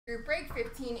Group break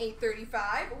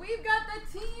 15,835. We've got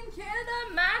the Team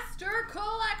Canada Master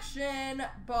Collection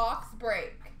box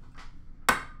break.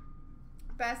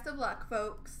 Best of luck,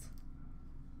 folks.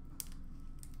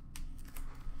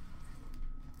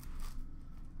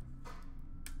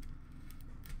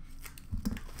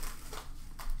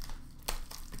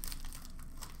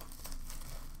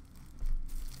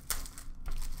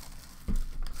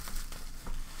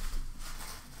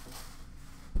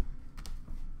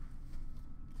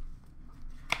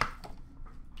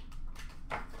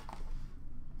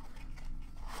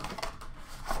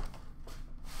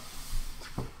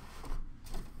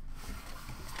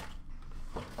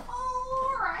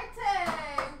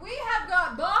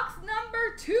 Box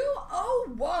number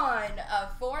 201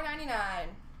 of $4.99.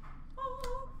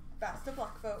 Oh, best of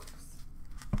luck, folks.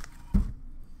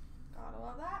 Gotta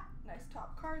love that. Nice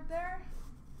top card there.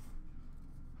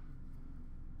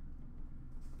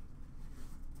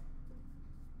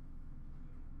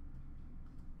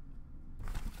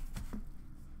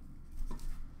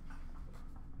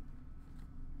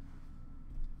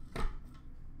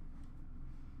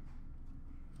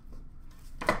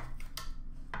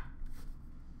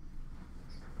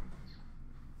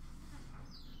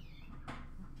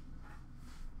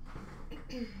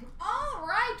 All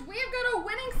right, we've got a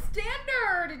winning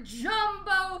standard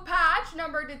jumbo patch,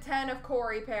 number to 10 of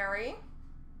Corey Perry.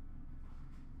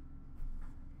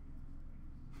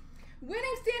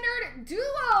 Winning standard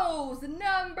duos,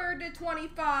 number to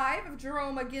 25 of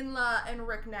Jerome McGinley and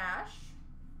Rick Nash.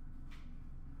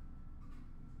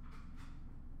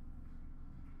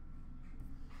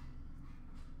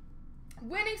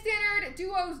 Winning standard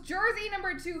duos jersey,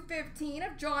 number 215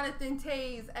 of Jonathan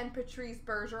Toews and Patrice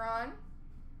Bergeron.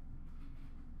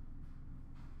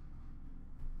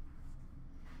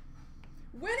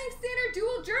 Winning standard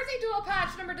dual jersey dual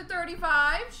patch, number to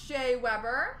 35, Shea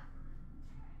Weber.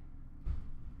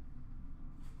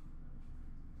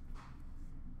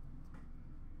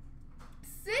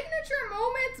 Signature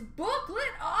Moments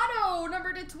booklet auto,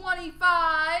 number to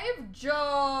 25,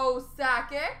 Joe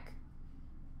Sakic.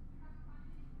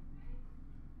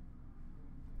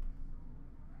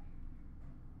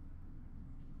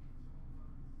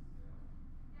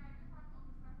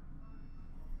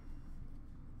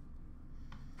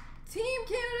 Team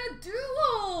Canada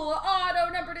dual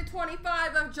auto, number to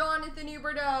 25 of Jonathan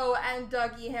Huberdeau and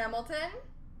Dougie Hamilton.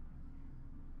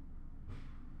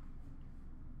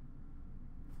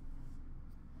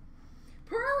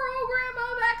 Program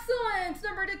of Excellence,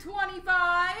 number to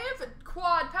 25,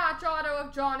 quad patch auto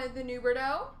of Jonathan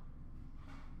Huberdeau.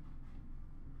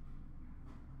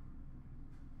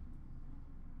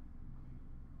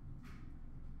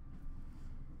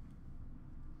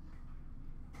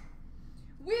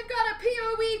 We've got a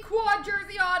POE quad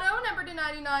jersey auto, number to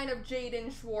 99 of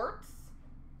Jaden Schwartz.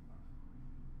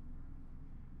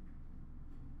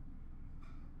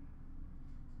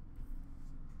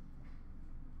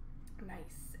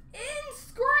 Nice.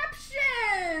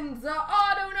 Inscriptions!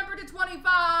 Auto number to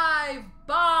 25,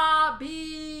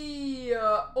 Bobby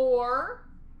Orr.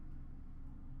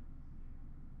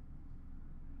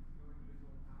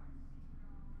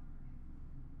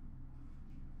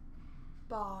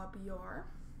 Bobby Orr.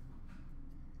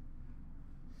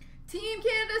 Team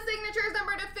Canada signatures,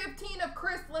 number to 15 of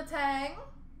Chris Letang.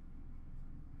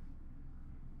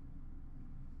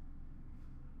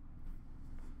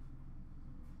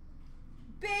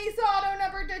 Base auto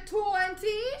number to 20,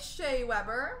 Shea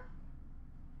Weber.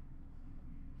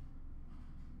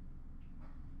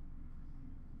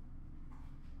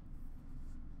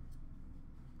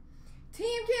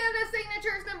 Team Canada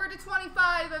signatures, number to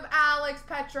 25 of Alex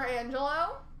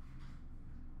Pietrangelo.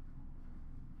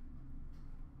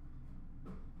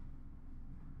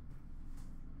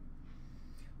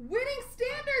 Winning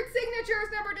standard signatures,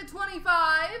 number to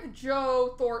 25,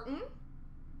 Joe Thornton.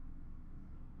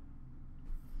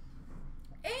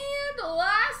 And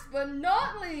last but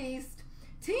not least,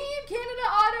 Team Canada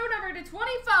auto number to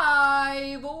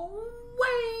 25,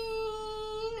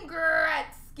 Wayne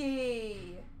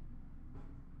Gretzky.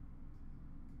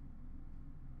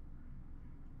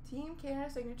 Team Canada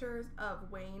signatures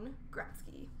of Wayne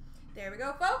Gretzky. There we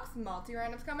go, folks.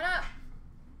 Multi-randoms coming up.